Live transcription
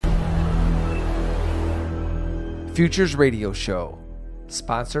Futures Radio Show,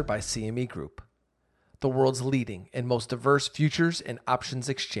 sponsored by CME Group, the world's leading and most diverse futures and options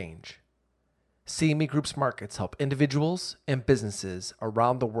exchange. CME Group's markets help individuals and businesses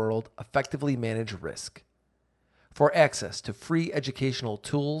around the world effectively manage risk. For access to free educational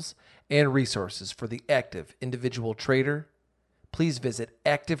tools and resources for the active individual trader, please visit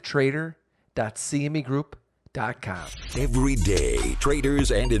activetrader.cmegroup.com. Every day,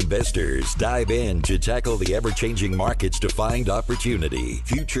 traders and investors dive in to tackle the ever-changing markets to find opportunity.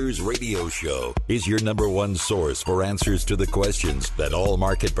 Futures Radio Show is your number one source for answers to the questions that all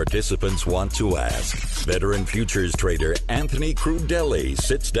market participants want to ask. Veteran futures trader Anthony Crudelli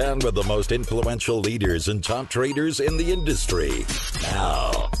sits down with the most influential leaders and top traders in the industry.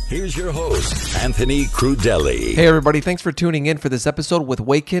 Now, here's your host, Anthony Crudelli. Hey everybody, thanks for tuning in for this episode with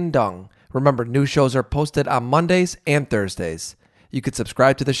Weiqin Dong. Remember, new shows are posted on Mondays and Thursdays. You can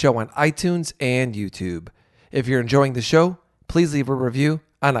subscribe to the show on iTunes and YouTube. If you're enjoying the show, please leave a review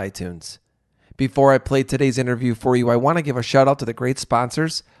on iTunes. Before I play today's interview for you, I want to give a shout out to the great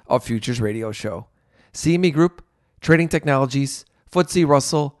sponsors of Futures Radio Show: CME Group, Trading Technologies, FTSE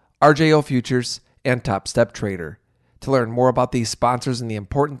Russell, RJO Futures, and Top Step Trader. To learn more about these sponsors and the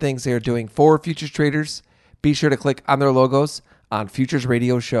important things they are doing for futures traders, be sure to click on their logos on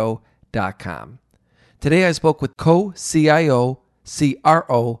futuresradioshow.com. Today I spoke with Co-CIO,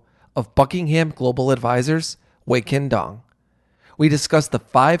 CRO of Buckingham Global Advisors, Weiqin Dong. We discussed the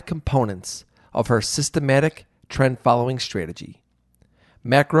 5 components of her systematic trend-following strategy: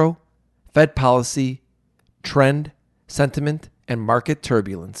 macro, Fed policy, trend, sentiment, and market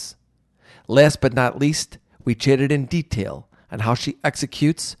turbulence. Last but not least, we chatted in detail on how she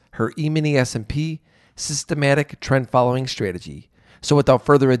executes her E-mini S&P systematic trend-following strategy. So without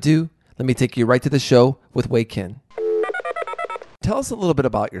further ado, let me take you right to the show with Weiqin. Tell us a little bit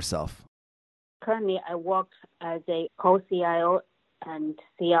about yourself. Currently, I work as a co-CIO and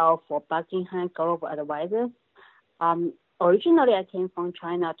CRO for Buckingham Global Advisor. Originally, I came from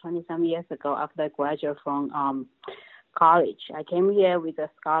China 27 years ago after I graduated from college. I came here with a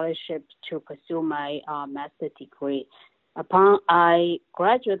scholarship to pursue my master's degree. Upon I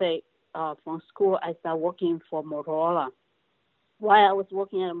graduated from school, I started working for Motorola. While I was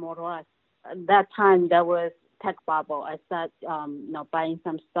working at Motorola, at that time there was tech bubble. I started buying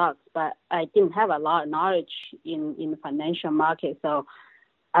some stocks, but I didn't have a lot of knowledge in the financial market, so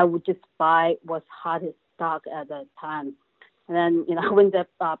I would just buy what's hottest stock at the time. And then when the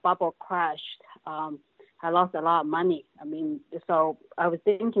bubble crashed, I lost a lot of money. So I was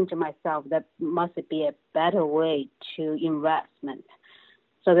thinking to myself that must be a better way to investment.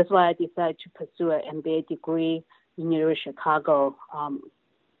 So that's why I decided to pursue an MBA degree in University of Chicago.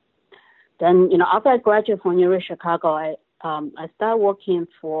 Then, after I graduated from University of Chicago, I started working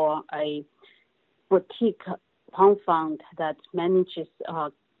for a boutique fund that manages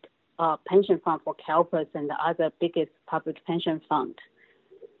pension fund for Calpers and the other biggest public pension fund.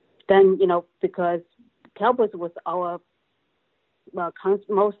 Then, because Calpers was our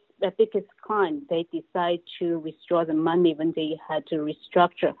the biggest client, they decided to withdraw the money when they had to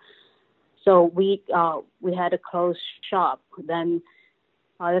restructure. So we had a closed shop. Then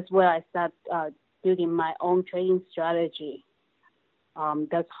that's where I started building my own trading strategy.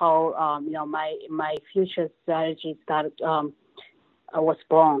 That's how my future strategy started was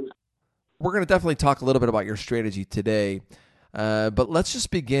born. We're going to definitely talk a little bit about your strategy today, but let's just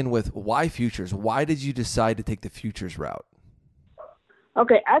begin with why futures. Why did you decide to take the futures route?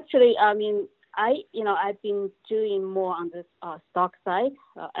 Okay, actually, I've been doing more on the stock side,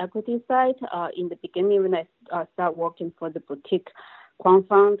 equity side. In the beginning, when I started working for the boutique quant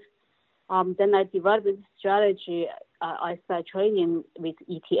fund, then I developed a strategy. I started trading with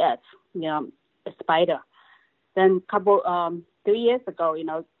ETF, a spider. Then 3 years ago,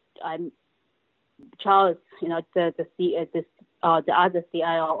 Charles, the other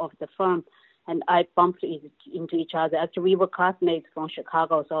CIO of the firm, and I bumped into each other. Actually, we were classmates from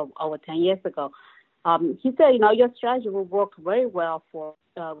Chicago, so over 10 years ago. He said, your strategy will work very well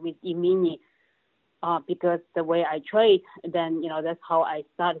with E-mini because the way I trade, then, that's how I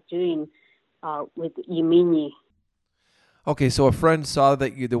started doing with E-mini. Okay, so a friend saw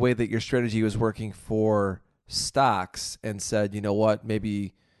that the way that your strategy was working for stocks and said, you know what,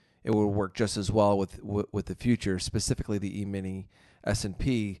 maybe it would work just as well with the future, specifically the E-mini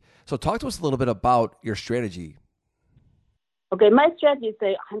S&P. So talk to us a little bit about your strategy. Okay, my strategy is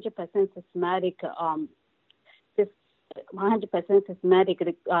a 100% systematic, 100% systematic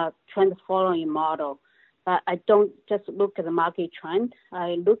trend following model. I don't just look at the market trend.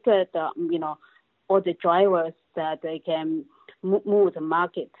 I look at all the drivers that they can move the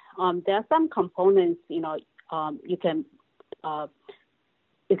market. There are some components you can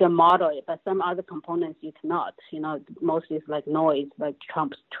model it, but some other components you cannot. Mostly it's like noise, like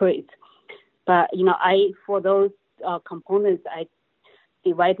Trump's tweets. But for those components, I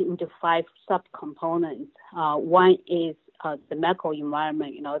divide it into 5 subcomponents. One is the macro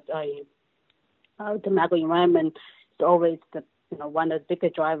environment. The macro environment is always the one of the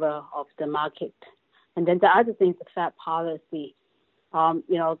biggest driver of the market. And then the other thing is the Fed policy.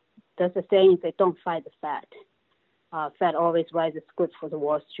 There's a saying that don't fight the Fed. Fed always rises good for the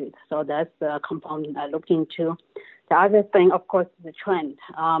Wall Street. So that's the component I look into. The other thing, of course, is the trend.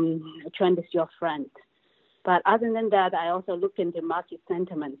 The trend is your friend. But other than that, I also look into market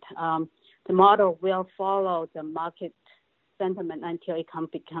sentiment. The model will follow the market sentiment until it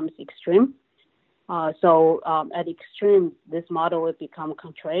becomes extreme. So at extreme, this model will become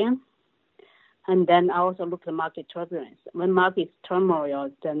contrarian. And then I also look at the market turbulence. When market is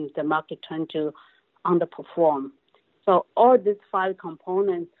turmoil, then the market tends to underperform. So all these 5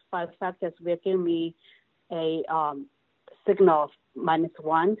 components, 5 factors will give me a signal of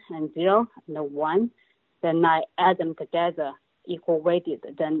 -1 and 0 and a 1. Then I add them together, equal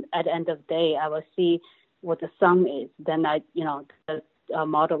weighted. Then at the end of the day, I will see what the sum is. Then the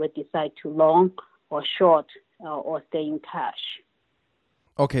model will decide to long or short or stay in cash.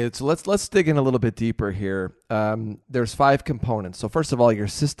 Okay, so let's dig in a little bit deeper here. There's 5 components. So first of all, your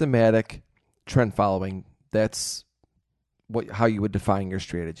systematic trend following. That's how you would define your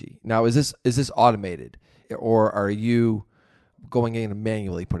strategy. Now, is this automated, or are you going in and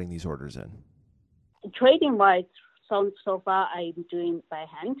manually putting these orders in? Trading wise, so far I'm doing by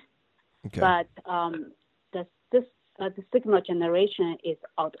hand. Okay. But the signal generation is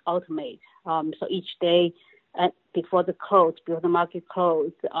automated. So each day before the market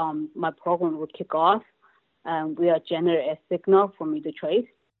close, my program will kick off, and will generate a signal for me to trade.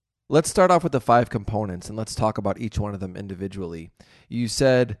 Let's start off with the 5 components, and let's talk about each one of them individually. You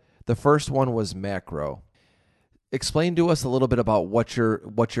said the first one was macro. Explain to us a little bit about what you're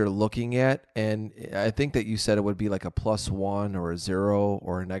looking at, and I think that you said it would be like a +1 or a 0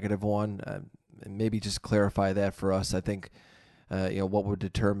 or a -1. Maybe just clarify that for us. I think what would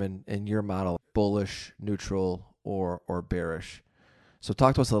determine in your model bullish, neutral, or bearish. So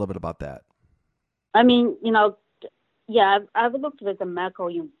talk to us a little bit about that. I mean, I've looked at the macro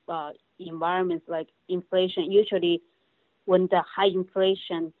environments like inflation. Usually, when the high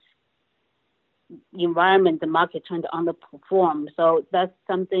inflation environment, the market trying to underperform. So that's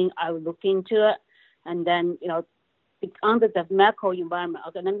something I would look into it. And then, under the macro environment,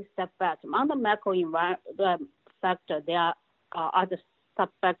 okay, let me step back. Under macro environment factor, there are other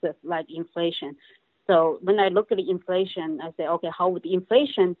sub-factors like inflation. So when I look at the inflation, I say, okay, how would the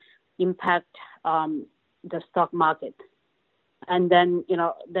inflation impact the stock market? And then,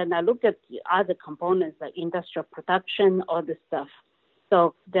 then I look at the other components like industrial production, all this stuff.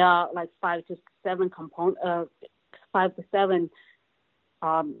 So there are like 5 to 7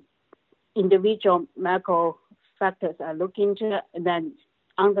 individual macro factors I look into, and then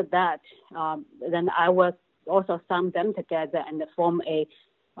under that, then I will also sum them together and form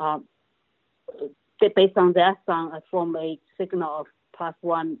based on that sum, I form a signal of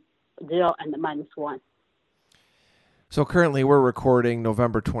 +1, 0, and -1. So currently we're recording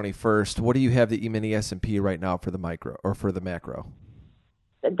November 21st. What do you have the E-mini S&P right now for the micro or for the macro?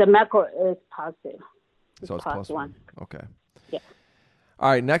 The macro is positive. So it's +1. Okay. Yeah. All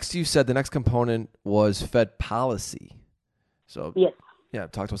right. Next, you said the next component was Fed policy. So yes. Yeah,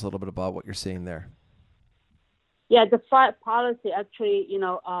 talk to us a little bit about what you're seeing there. Yeah, the Fed policy actually,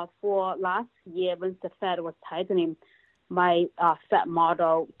 for last year when the Fed was tightening, my Fed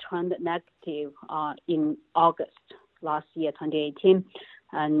model turned negative in August last year, 2018,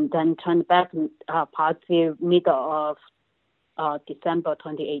 and then turned back positive middle of December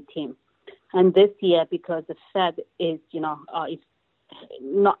 2018. And this year, because the Fed is, it's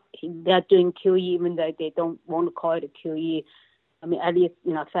not, they're doing QE, even though they don't want to call it a QE. I mean, at least,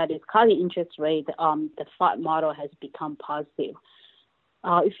 Fed is cutting interest rate. The Fed model has become positive.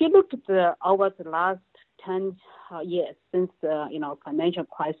 If you look at over the last 10 years since the, financial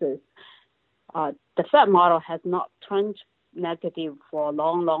crisis, the Fed model has not turned negative for a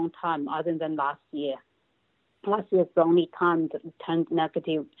long, long time, other than last year. Last year is the only time that it turned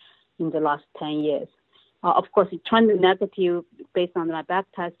negative in the last 10 years. Of course, it turned negative based on my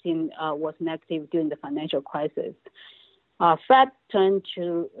back testing, was negative during the financial crisis. Fed turned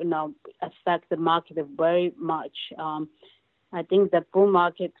to, affect the market very much. I think the bull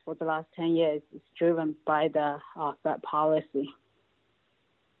market for the last 10 years is driven by the Fed policy.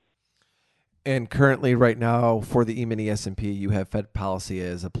 And currently, right now, for the E-mini S&P, you have Fed policy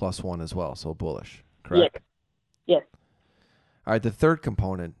as a +1 as well, so bullish, correct? All right, the third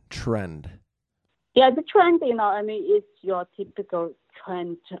component, trend. Yeah, the trend, it's your typical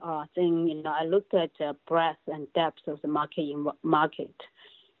trend thing. I look at the breadth and depth of the market.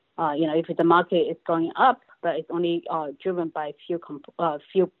 If the market is going up, but it's only driven by few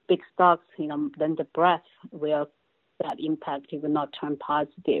big stocks, then the breadth that impact will not turn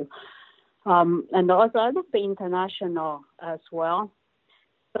positive. And also I look at the international as well.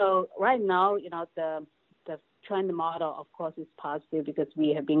 So right now, the trend model, of course, is positive because we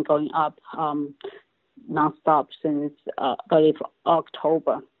have been going up nonstop since early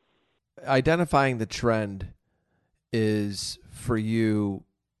October. Identifying the trend is for you,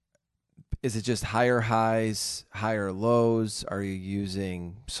 is it just higher highs, higher lows? Are you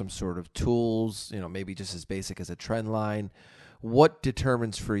using some sort of tools, maybe just as basic as a trend line? What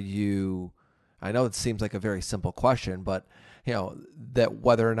determines for you, I know it seems like a very simple question, but that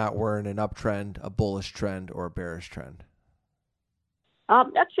whether or not we're in an uptrend, a bullish trend, or a bearish trend?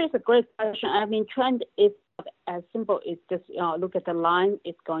 Actually, it's a great question. Trend is as simple as just look at the line;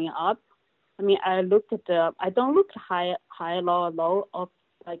 it's going up. I don't look high, low of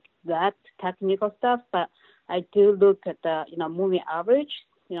like that technical stuff, but I do look at the moving average.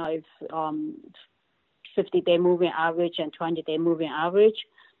 If 50-day moving average and 20-day moving average,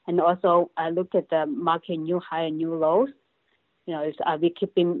 and also I look at the market new high and new lows. Are we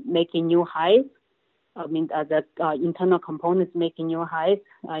keeping making new highs? The internal components making new highs,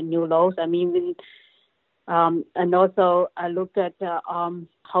 new lows. And also I look at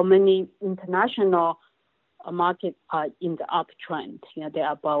how many international markets are in the uptrend.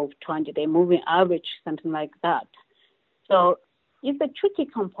 They're above 20-day moving average, something like that. So it's a tricky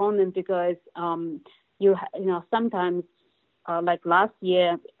component because sometimes like last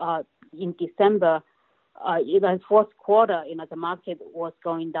year in December, even fourth quarter, the market was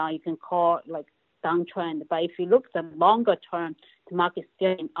going down. You can call like downtrend, but if you look at the longer term, the market is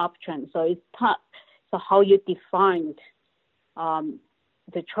still in uptrend. So it's tough. So how you defined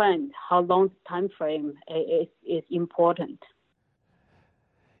the trend, how long the time frame is important.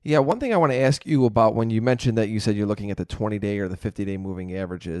 Yeah, one thing I want to ask you about when you mentioned that you said you're looking at the 20-day or the 50-day moving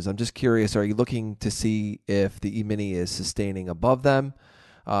averages, I'm just curious, are you looking to see if the E-mini is sustaining above them,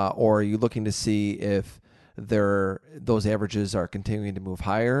 or are you looking to see if those averages are continuing to move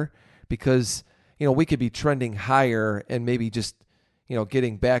higher? Because, we could be trending higher and maybe just,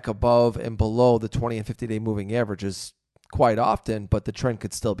 getting back above and below the 20 and 50-day moving averages quite often, but the trend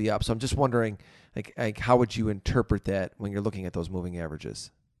could still be up. So I'm just wondering, like how would you interpret that when you're looking at those moving averages?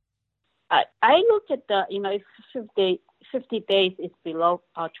 I look at the, if 50 days is below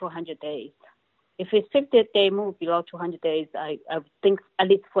 200 days. If it's 50-day move below 200 days, I think at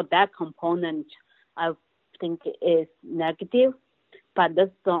least for that component, I think it is negative. But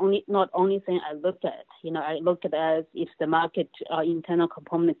that's not only thing I look at. I look at as if the market internal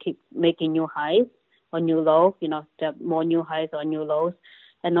component keeps making new highs or new lows. The more new highs or new lows,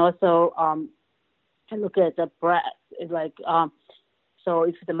 and also I look at the breadth. It's like so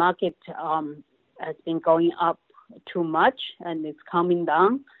if the market has been going up too much and it's coming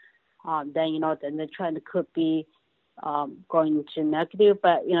down, then the trend could be going to negative.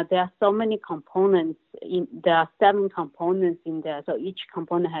 But there are so many components. There are 7 components in there, so each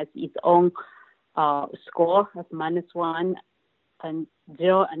component has its own score of -1 and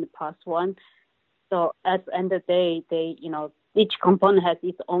 0 and +1. So at the end of the day, each component has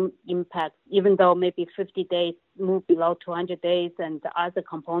its own impact. Even though maybe 50 days move below 200 days, and the other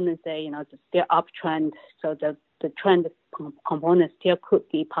components say they're uptrend, so the trend component still could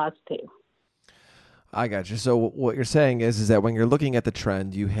be positive. I got you. So what you're saying is that when you're looking at the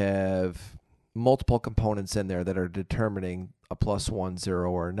trend, you have multiple components in there that are determining a +1,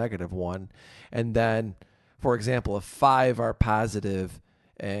 0, or a -1. And then, for example, if 5 are positive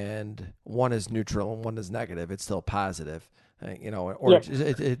and 1 is neutral and 1 is negative, it's still positive. Or yes.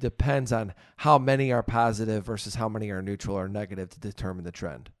 it depends on how many are positive versus how many are neutral or negative to determine the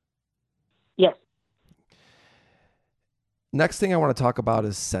trend. Yes. Next thing I want to talk about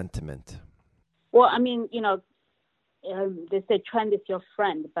is sentiment. Well, they say trend is your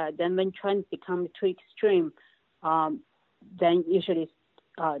friend, but then when trend becomes too extreme, then usually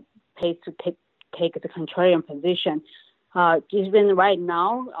pays to take the contrarian position. Even right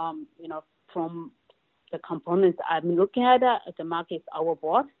now, from the components I'm looking at, the market is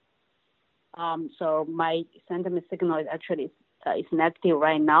overbought. So my sentiment signal is actually is negative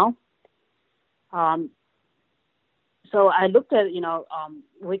right now. So I looked at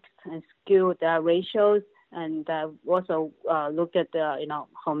weak and skewed ratios, and also looked at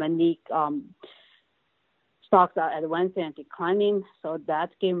how many stocks are advancing and declining. So that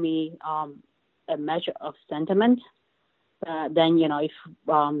gave me a measure of sentiment. Then, if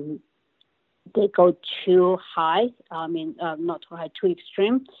they go too high, not too high, too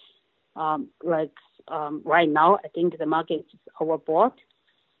extreme, right now, I think the market is overbought.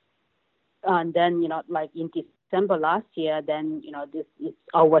 And then, like in December last year, then, this is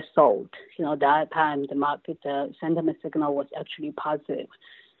oversold. That time the market sentiment signal was actually positive.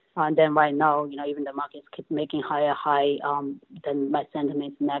 And then right now, even the markets keep making higher high, then my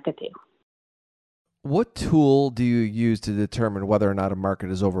sentiment is negative. What tool do you use to determine whether or not a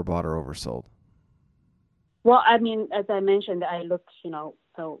market is overbought or oversold? Well, as I mentioned, I look,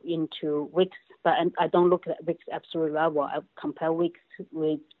 into weeks, but I don't look at weeks absolute level. I compare weeks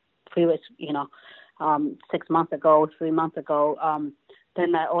with previous, 6 months ago, 3 months ago.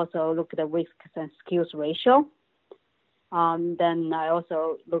 Then I also look at the risk and skills ratio. Then I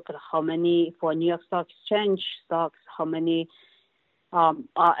also look at how many, for New York Stock Exchange stocks, how many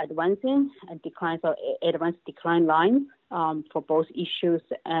are advancing and decline, so advanced decline line for both issues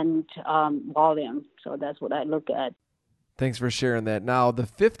and volume. So that's what I look at. Thanks for sharing that. Now, the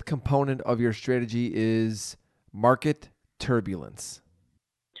fifth component of your strategy is market turbulence.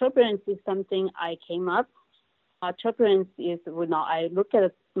 Turbulence is something I came up. Turbulence is when I look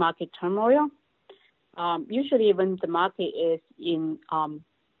at market turmoil. Usually when the market is in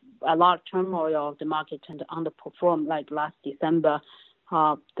a lot of turmoil, the market tend to underperform. Like last December,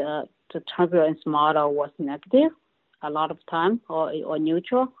 the turbulence model was negative a lot of time or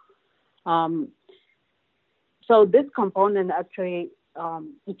neutral. So this component actually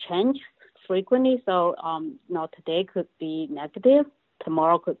it changes frequently. So today could be negative,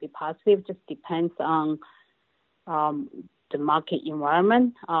 tomorrow could be positive. Just depends on the market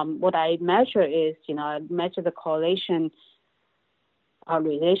environment. What I measure is, I measure the correlation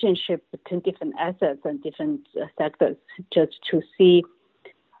relationship between different assets and different sectors, just to see,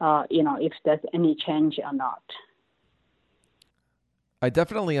 if there's any change or not. I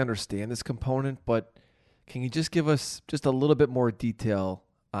definitely understand this component, but can you just give us just a little bit more detail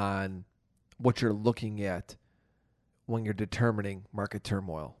on what you're looking at when you're determining market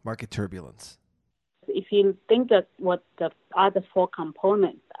turmoil, market turbulence? If you think of what the other four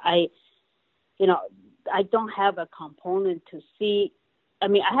components, I don't have a component to see. I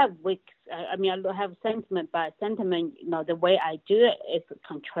have weeks. I have sentiment, but sentiment, the way I do it is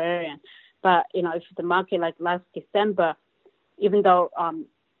contrarian. But, if the market like last December, even though,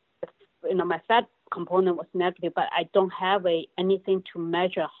 my Fed component was negative, but I don't have anything to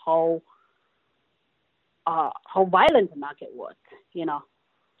measure how violent the market was,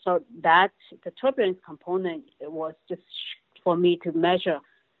 So that the turbulence component was just for me to measure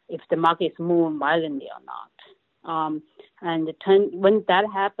if the market is moving violently or not. When that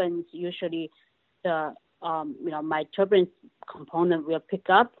happens, usually the my turbulence component will pick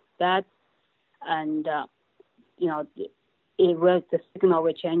up that, and the signal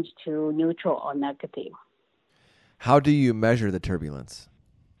will change to neutral or negative. How do you measure the turbulence?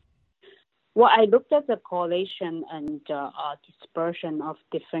 Well, I looked at the correlation and dispersion of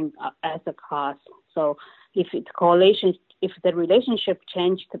different asset class. So if the relationship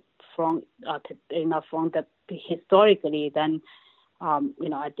changed from the historically, then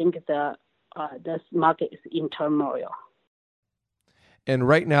I think the market is in turmoil. And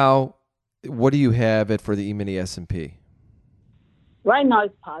right now, what do you have it for the E-mini S&P? Right now,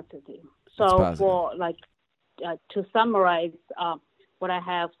 it's positive. So it's positive. For to summarize. What I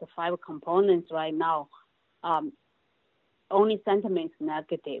have, the 5 components right now, only sentiment is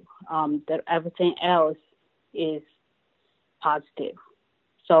negative. Everything else is positive.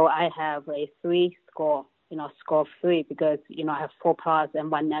 So I have a 3 score, score 3 because, I have 4 plus and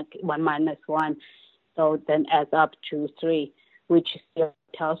 1 minus 1. So then adds up to 3, which still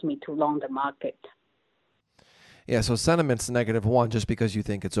tells me to long the market. Yeah, so sentiment's -1 just because you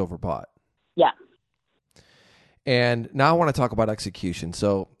think it's overbought. Yeah. And now I want to talk about execution.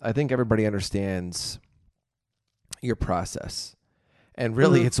 So I think everybody understands your process. And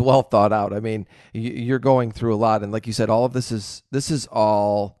really, It's well thought out. You're going through a lot. And like you said, all of this is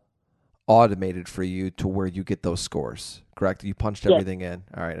all automated for you to where you get those scores, correct? You punched everything in.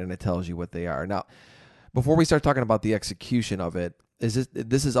 All right. And it tells you what they are. Now, before we start talking about the execution of it, this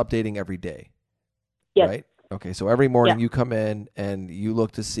is updating every day, right? Okay. So every morning you come in and you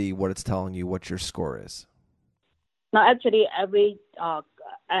look to see what it's telling you, what your score is. No, actually,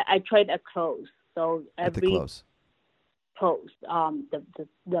 I trade at close. So every close,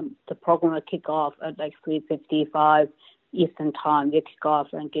 the program will kick off at like 3:55 Eastern time. They kick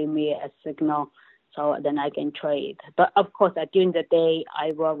off and give me a signal, so then I can trade. But of course, during the day,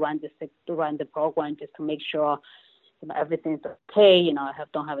 I will run the program just to make sure everything's okay. I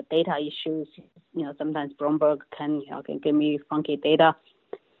don't have data issues. sometimes Bloomberg can give me funky data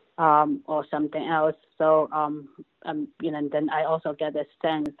or something else. So, and then I also get a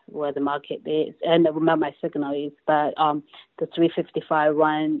sense where the market is and where my signal is. But the 355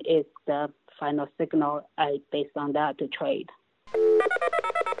 one is the final signal. I based on that to trade.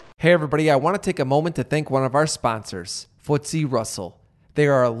 Hey everybody, I want to take a moment to thank one of our sponsors, FTSE Russell. They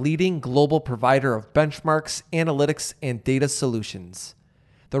are a leading global provider of benchmarks, analytics, and data solutions.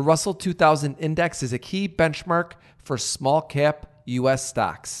 The Russell 2000 Index is a key benchmark for small cap U.S.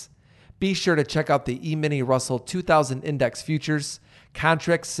 stocks. Be sure to check out the E-mini Russell 2000 Index Futures,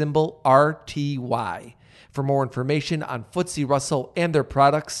 contract symbol RTY. For more information on FTSE Russell and their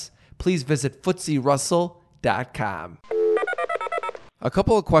products, please visit FTSERussell.com. A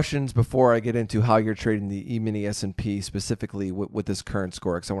couple of questions before I get into how you're trading the E-mini S&P specifically with this current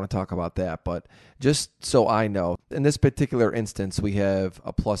score, because I want to talk about that. But just so I know, in this particular instance, we have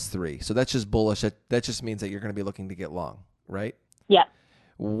a +3. So that's just bullish. That just means that you're going to be looking to get long, right? Yeah.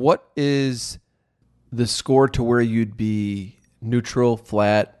 What is the score to where you'd be neutral,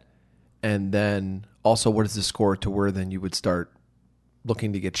 flat, and then also what is the score to where then you would start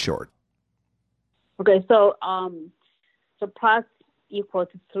looking to get short? Okay, so plus equal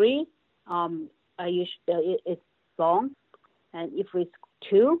to 3, it's long, and if it's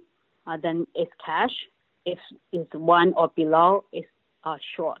 2, then it's cash. If it's 1 or below, it's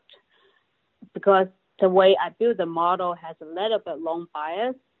short. Because the way I build the model has a little bit long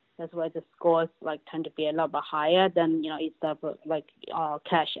bias, that's why the scores tend to be a little bit higher than instead of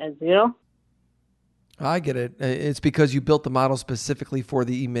cash at 0. I get it. It's because you built the model specifically for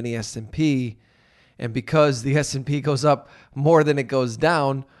the E-mini S&P. And because the S&P goes up more than it goes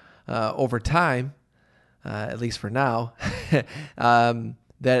down over time, at least for now, that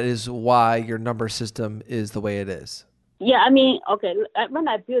is why your number system is the way it is. Yeah, okay. When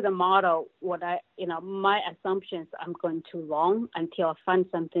I build a model, my assumptions, I'm going too long until I find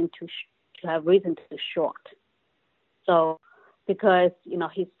something to have reason to short. So, because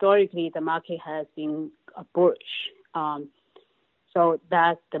historically the market has been bullish. So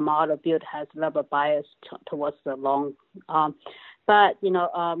that the model build has a little bit bias towards the long. But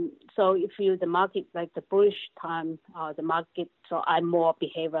so if the market the bullish time, the market, so I more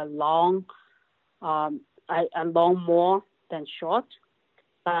behave a long, I long more than short.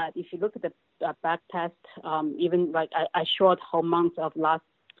 But if you look at the back test, even I short whole month of last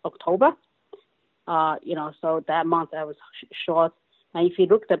October, so that month I was short. And if you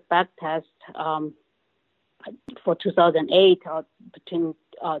look at the back test, for 2008 or between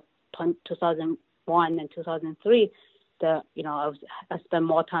 2001 and 2003, I spent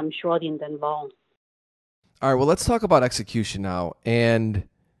more time shorting than long. All right, well, let's talk about execution now. And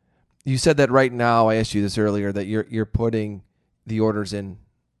you said that right now, I asked you this earlier, that you're putting the orders in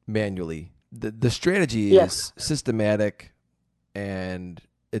manually. The strategy is systematic and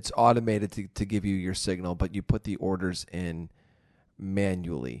it's automated to give you your signal, but you put the orders in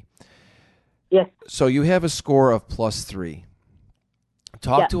manually. Yes. So you have a score of +3.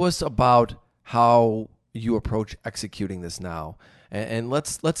 Talk to us about how you approach executing this now. And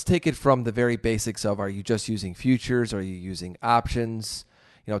let's take it from the very basics of, are you just using futures? Are you using options?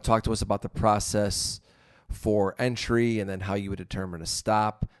 Talk to us about the process for entry and then how you would determine a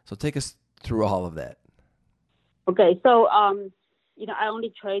stop. So take us through all of that. Okay. So, I only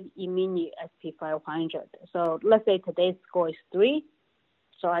trade E-mini SP 500. So let's say today's score is 3.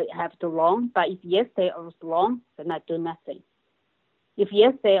 So I have to long, but if yesterday I was long, then I do nothing. If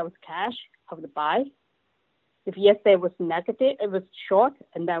yesterday I was cash, I would buy. If yesterday was negative, it was short,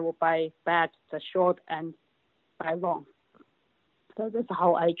 and I will buy back the short and buy long. So that's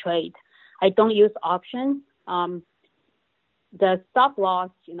how I trade. I don't use options. The stop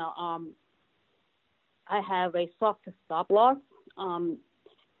loss, I have a soft stop loss.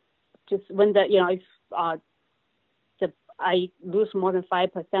 Just when if I lose more than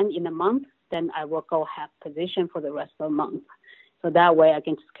 5% in a month, then I will go half position for the rest of the month. So that way I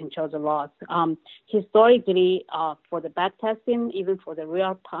can just control the loss. Historically, for the back testing, even for the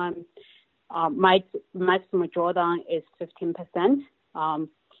real time, my maximum drawdown is 15%.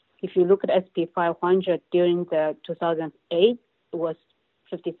 If you look at SP 500 during the 2008, it was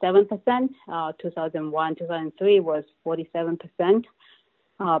 57%. 2001, 2003 was 47%.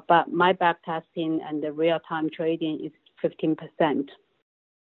 But my back testing and the real time trading is 15%.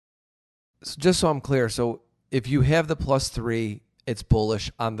 So just so I'm clear, so if you have the +3, it's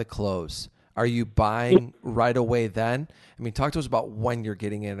bullish on the close. Are you buying right away then? Talk to us about when you're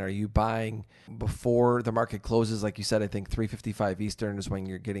getting in. Are you buying before the market closes? Like you said, I think 3:55 Eastern is when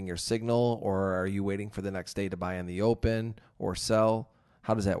you're getting your signal, or are you waiting for the next day to buy in the open or sell?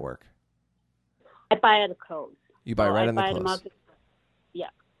 How does that work? I buy at the close. You buy right on the I buy close. the market. Yeah.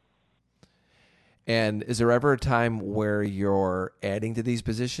 And is there ever a time where you're adding to these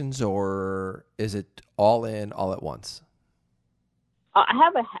positions, or is it all in all at once? I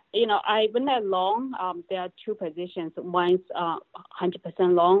have when they're long, there are two positions. One is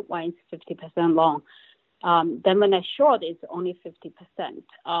 100% long, one is 50% long. Then when I short, it's only 50%.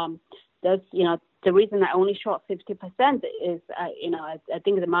 The reason I only short 50% is, I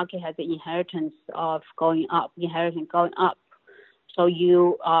think the market has the inheritance going up. So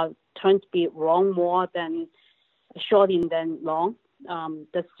you tend to be wrong more than shorting than long.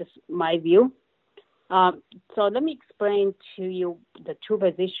 That's just my view. So let me explain to you the two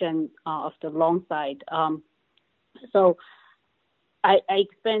positions of the long side. So I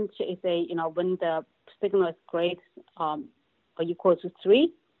explained when the signal is great or equal to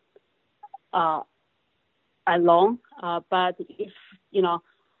 3, I long. But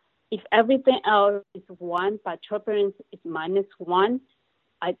if everything else is 1, but turbulence is -1,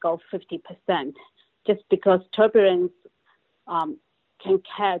 I go 50%. Just because turbulence can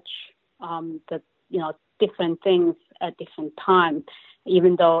catch the different things at different times,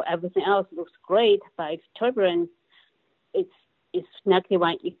 even though everything else looks great. But if turbulence is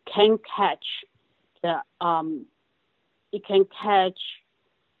 -1, it can catch the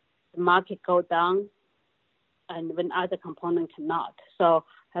market go down, and when other components cannot. So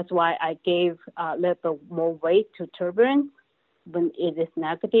that's why I gave a little bit more weight to turbulence. When it is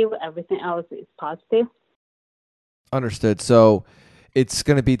negative, everything else is positive. Understood. So it's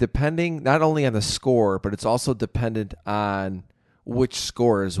going to be depending not only on the score, but it's also dependent on which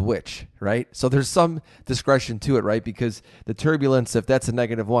score is which, right? So there's some discretion to it, right? Because the turbulence, if that's a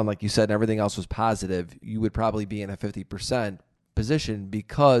 -1, like you said, and everything else was positive, you would probably be in a 50% position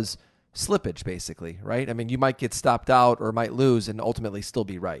because slippage, basically, right? I mean, you might get stopped out or might lose and ultimately still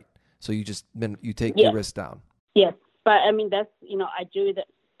be right. So you take your risk down. Yes, but I mean, that's, I do it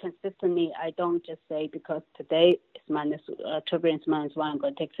consistently. I don't just say because today it's turbulence -1, I'm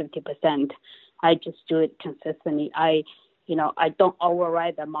going to take 50%. I just do it consistently. I don't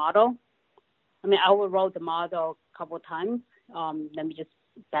override the model. I mean, I overrode the model a couple of times. Let me just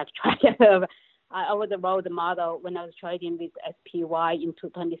backtrack. I overrode the model when I was trading with SPY in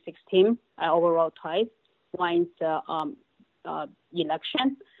 2016. I overrode twice. Once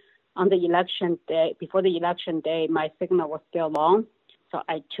election. On the election day, before the election day, my signal was still long. So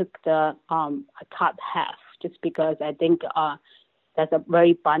I took I cut half just because I think that's a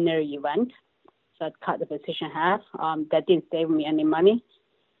very binary event. So I cut the position half. That didn't save me any money.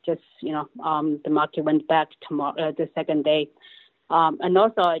 Just, the market went back tomorrow, the second day. And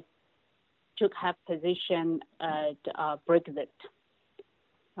also I took half position at Brexit.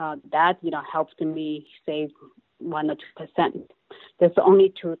 That, helped me save 1 or 2%. There's only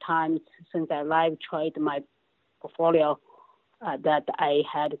 2 times since I live trade my portfolio that I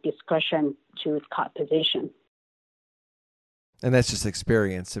had discretion to cut position. And that's just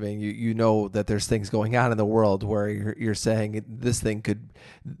experience. I mean, you know that there's things going on in the world where you're saying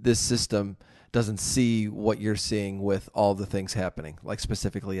this system doesn't see what you're seeing with all the things happening, like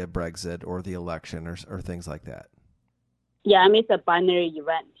specifically a Brexit or the election or things like that. Yeah, I mean, it's a binary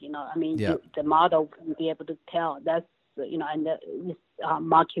event, the model will be able to tell. That's, and this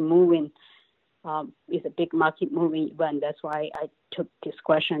market moving is a big market moving event. That's why I took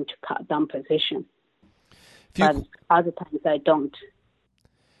discretion to cut down position. But other times I don't.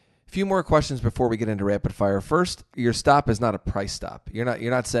 A few more questions before we get into rapid fire. First, your stop is not a price stop. You're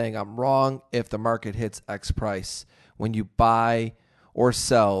not saying I'm wrong if the market hits X price. When you buy or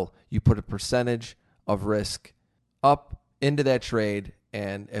sell, you put a percentage of risk up into that trade,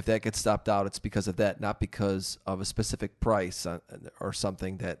 and if that gets stopped out, it's because of that, not because of a specific price or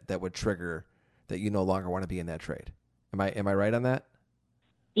something that would trigger that you no longer want to be in that trade. Am I right on that?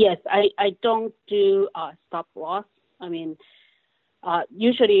 Yes, I don't do stop loss. I mean,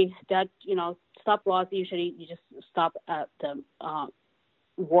 usually that, stop loss, usually you just stop at the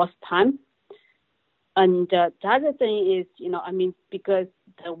worst time. And the other thing is, because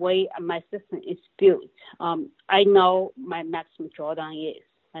the way my system is built, I know my maximum drawdown is,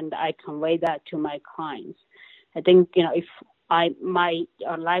 and I convey that to my clients. I think, if my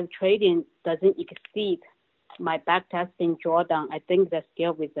live trading doesn't exceed my backtesting drawdown, I think that's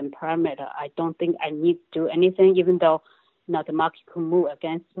still within parameter. I don't think I need to do anything, even though, the market could move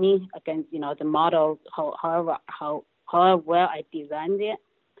against me, against, the model, however well I designed it,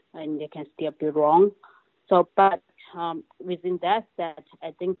 and it can still be wrong. So, but within that set,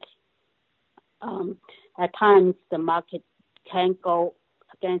 I think at times the market can go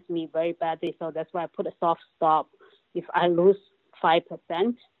against me very badly. So that's why I put a soft stop. If I lose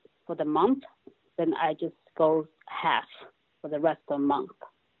 5% for the month, then I just go half for the rest of the month.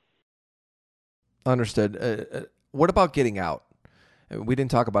 Understood. What about getting out? We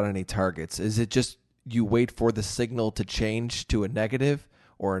didn't talk about any targets. Is it just you wait for the signal to change to a negative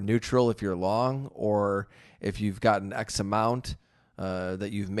or a neutral if you're long, or if you've gotten X amount that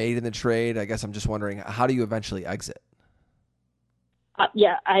you've made in the trade? I guess I'm just wondering, how do you eventually exit?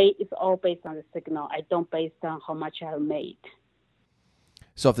 It's all based on the signal. I don't base on how much I have made.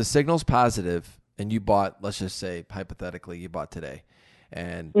 So if the signal's positive and you bought, let's just say hypothetically you bought today,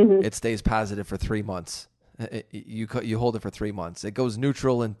 and it stays positive for 3 months, you hold it for 3 months. It goes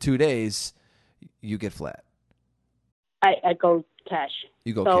neutral in 2 days, you get flat. I go cash.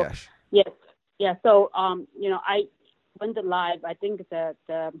 You go cash. Yes. Yeah. So I went live. I think the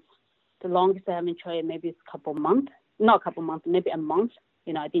longest I haven't traded maybe it's a couple months. Not a couple months, maybe a month.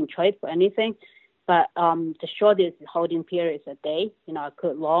 I didn't trade for anything. But the shortest holding period is a day. I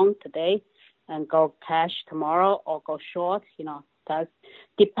could long today and go cash tomorrow or go short. That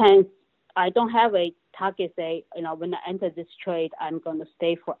depends. I don't have a target say, when I enter this trade, I'm going to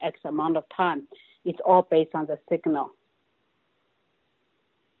stay for X amount of time. It's all based on the signal.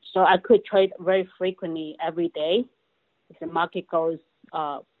 So I could trade very frequently every day. If the market goes,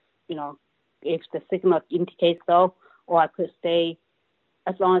 if the signal indicates so, or I could stay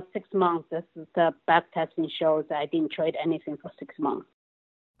as long as 6 months. This is the back testing shows that I didn't trade anything for 6 months.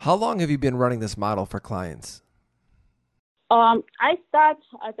 How long have you been running this model for clients? I start,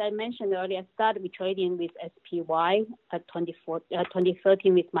 as I mentioned earlier, I started with trading with SPY at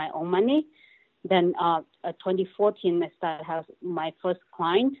 2013 with my own money. Then at 2014, I started have my first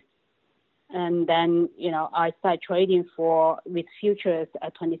client. And then, I started trading with futures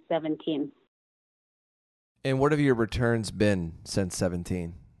at 2017. And what have your returns been since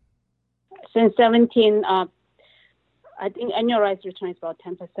 17? Since 17, I think annualized return is about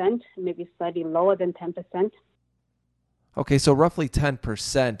 10%, maybe slightly lower than 10%. Okay, so roughly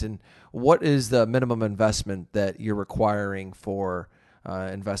 10%. And what is the minimum investment that you're requiring for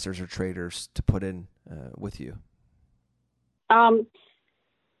investors or traders to put in with you? I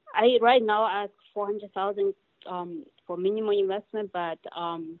right now ask $400,000 for minimum investment, but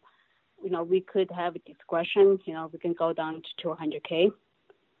we could have a discretion. We can go down to $200K.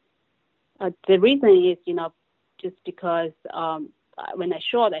 The reason is, just because when I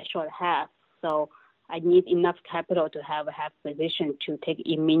short half, so I need enough capital to have a half position to take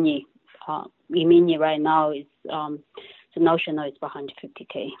E-mini. E-mini right now is the notional is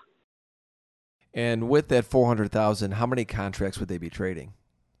 $150K. And with that $400,000, how many contracts would they be trading?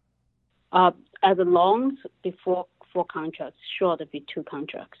 As a longs, before 4 contracts. Short would be 2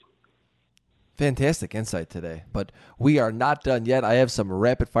 contracts. Fantastic insight today. But we are not done yet. I have some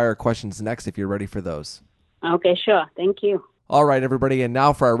rapid fire questions next if you're ready for those. Okay, sure. Thank you. All right, everybody. And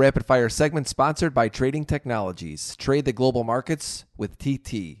now for our rapid fire segment sponsored by Trading Technologies. Trade the global markets with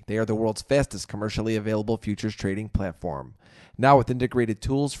TT. They are the world's fastest commercially available futures trading platform. Now with integrated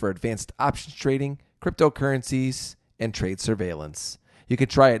tools for advanced options trading, cryptocurrencies, and trade surveillance. You can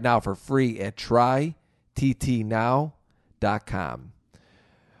try it now for free at tryttnow.com.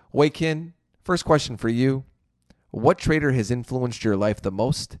 Weiqin, first question for you. What trader has influenced your life the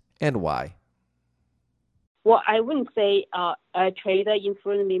most and why? Well, I wouldn't say a trader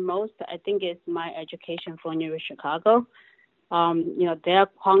influenced me most. I think it's my education from University of Chicago. Their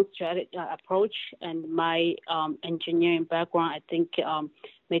quant strategy approach and my engineering background, I think,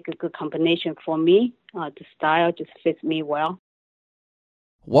 make a good combination for me. The style just fits me well.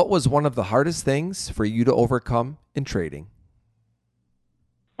 What was one of the hardest things for you to overcome in trading?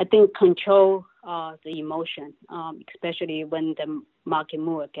 I think control the emotion, especially when the market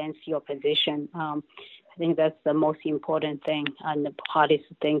moves against your position. I think that's the most important thing and the hardest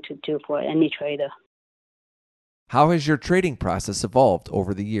thing to do for any trader. How has your trading process evolved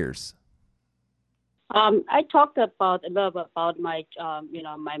over the years? I talked a little bit about my,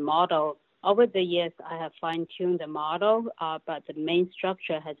 my model. Over the years, I have fine-tuned the model, but the main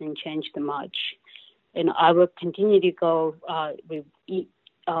structure hasn't changed much. I will continue to go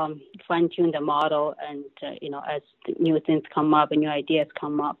fine-tune the model, and as new things come up and new ideas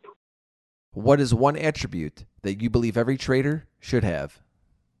come up. What is one attribute that you believe every trader should have?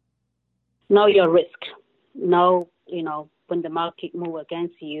 Know your risk. Know, when the market moves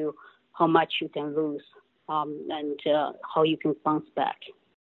against you, how much you can lose, and how you can bounce back.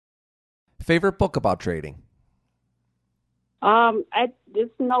 Favorite book about trading?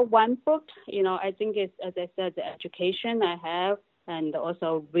 There's no one book. I think it's, as I said, the education I have, and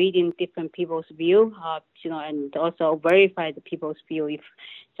also reading different people's view, and also verify the people's view. If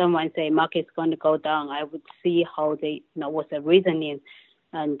someone say market's going to go down, I would see how they, what's the reasoning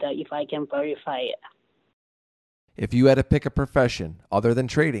and if I can verify it. If you had to pick a profession other than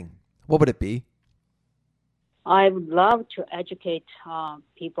trading, what would it be? I would love to educate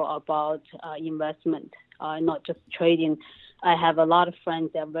people about investment, not just trading. I have a lot of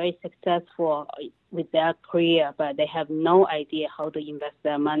friends that are very successful with their career, but they have no idea how to invest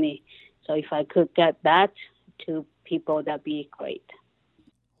their money. So if I could get that to people, that'd be great.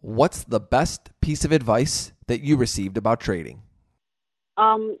 What's the best piece of advice that you received about trading?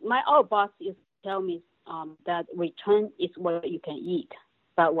 My old boss used to tell me that return is what you can eat,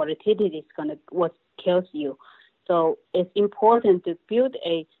 but volatility is what kills you. So it's important to build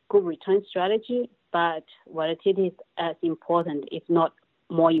a good return strategy, but volatility is as important, if not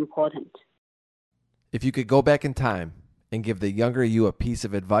more important. If you could go back in time and give the younger you a piece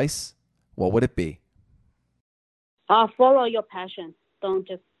of advice, what would it be? Follow your passion. Don't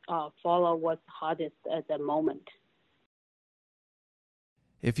just follow what's hardest at the moment.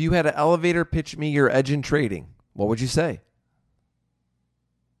 If you had an elevator pitch me your edge in trading, what would you say?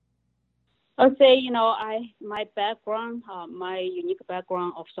 I'll say, my background, my unique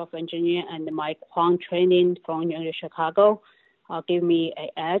background of software engineer and my quant training from University of Chicago give me an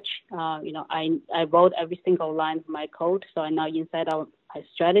edge. I wrote every single line of my code, so I know inside out my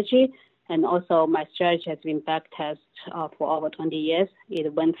strategy. And also my strategy has been backtested for over 20 years.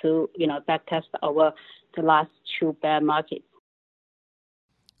 It went through, backtest over the last 2 bear markets.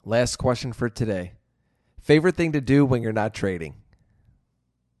 Last question for today. Favorite thing to do when you're not trading?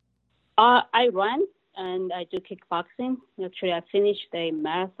 I run and I do kickboxing. Actually, I finished a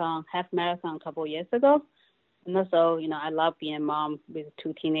half marathon a couple of years ago. And also, I love being a mom with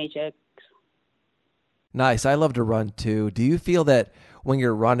 2 teenagers. Nice. I love to run too. Do you feel that when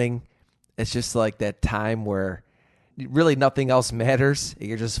you're running, it's just like that time where really nothing else matters?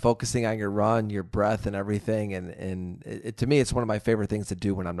 You're just focusing on your run, your breath, and everything. And to me, it's one of my favorite things to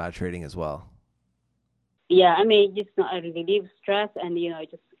do when I'm not trading as well. Yeah, just relieve stress and,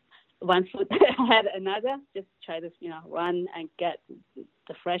 just one foot ahead another. Just try to, run and get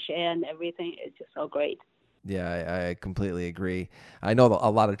the fresh air and everything. It's just so great. Yeah, I completely agree. I know a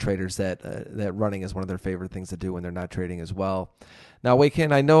lot of traders that running is one of their favorite things to do when they're not trading as well. Now,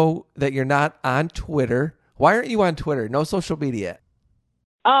 Weiqin, I know that you're not on Twitter. Why aren't you on Twitter? No social media.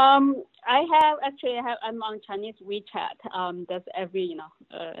 I'm on Chinese WeChat. That's every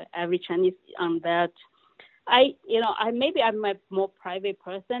Chinese on that. Maybe I'm a more private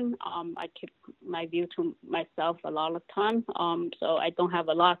person. I keep my view to myself a lot of time. So I don't have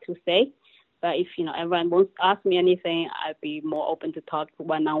a lot to say. But if, everyone wants to ask me anything, I'd be more open to talk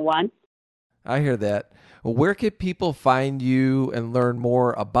one-on-one. I hear that. Well, where can people find you and learn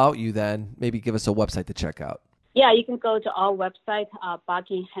more about you then? Maybe give us a website to check out. Yeah, you can go to our website,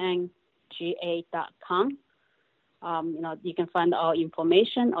 buckinghamga.com. You can find our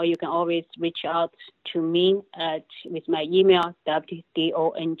information, or you can always reach out to me with my email,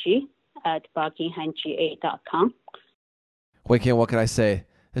 wdong@buckinghamga.com. Weiqin, what can I say?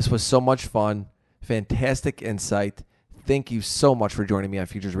 This was so much fun. Fantastic insight. Thank you so much for joining me on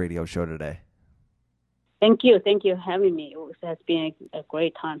Futures Radio Show today. Thank you. Thank you for having me. It has been a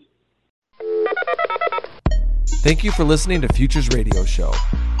great time. Thank you for listening to Futures Radio Show.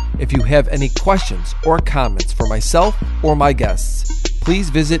 If you have any questions or comments for myself or my guests, please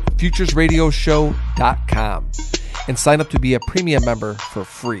visit futuresradioshow.com and sign up to be a premium member for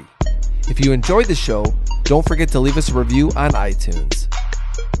free. If you enjoyed the show, don't forget to leave us a review on iTunes.